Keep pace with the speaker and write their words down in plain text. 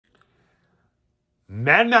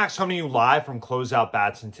Mad Max coming to you live from Closeout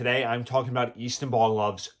Bats, and today I'm talking about Easton ball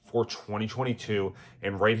gloves for 2022.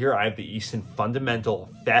 And right here I have the Easton Fundamental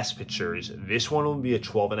Fastpitch series. This one will be a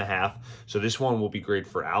 12.5, so this one will be great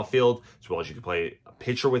for outfield, as well as you can play a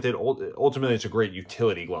pitcher with it. Ultimately, it's a great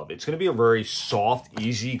utility glove. It's going to be a very soft,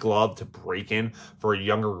 easy glove to break in for a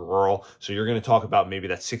younger girl. So you're going to talk about maybe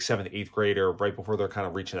that 6th, 7th, 8th grader, right before they're kind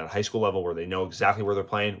of reaching that high school level where they know exactly where they're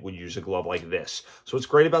playing, would use a glove like this. So what's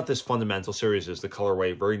great about this Fundamental series is the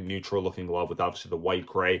colorway, very neutral looking glove with obviously the white,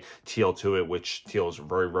 gray, teal to it, which teal is a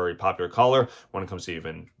very popular color when it comes to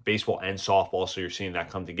even baseball and softball, so you're seeing that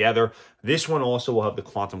come together. This one also will have the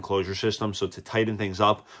quantum closure system, so to tighten things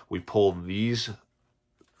up, we pull these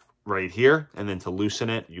right here, and then to loosen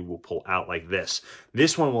it, you will pull out like this.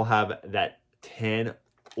 This one will have that tan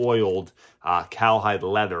oiled cowhide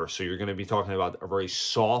leather, so you're going to be talking about a very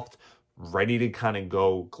soft, ready to kind of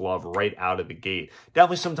go glove right out of the gate.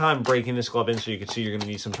 Definitely some time breaking this glove in, so you can see you're going to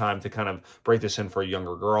need some time to kind of break this in for a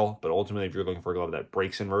younger girl. But ultimately, if you're looking for a glove that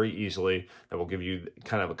breaks in very easily, that will give you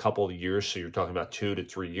kind of a couple of years, so you're talking about 2 to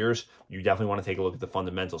 3 years, you definitely want to take a look at the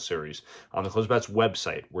Fundamental series on the Close Bats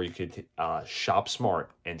website, where you could shop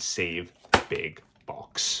smart and save big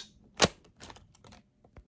bucks.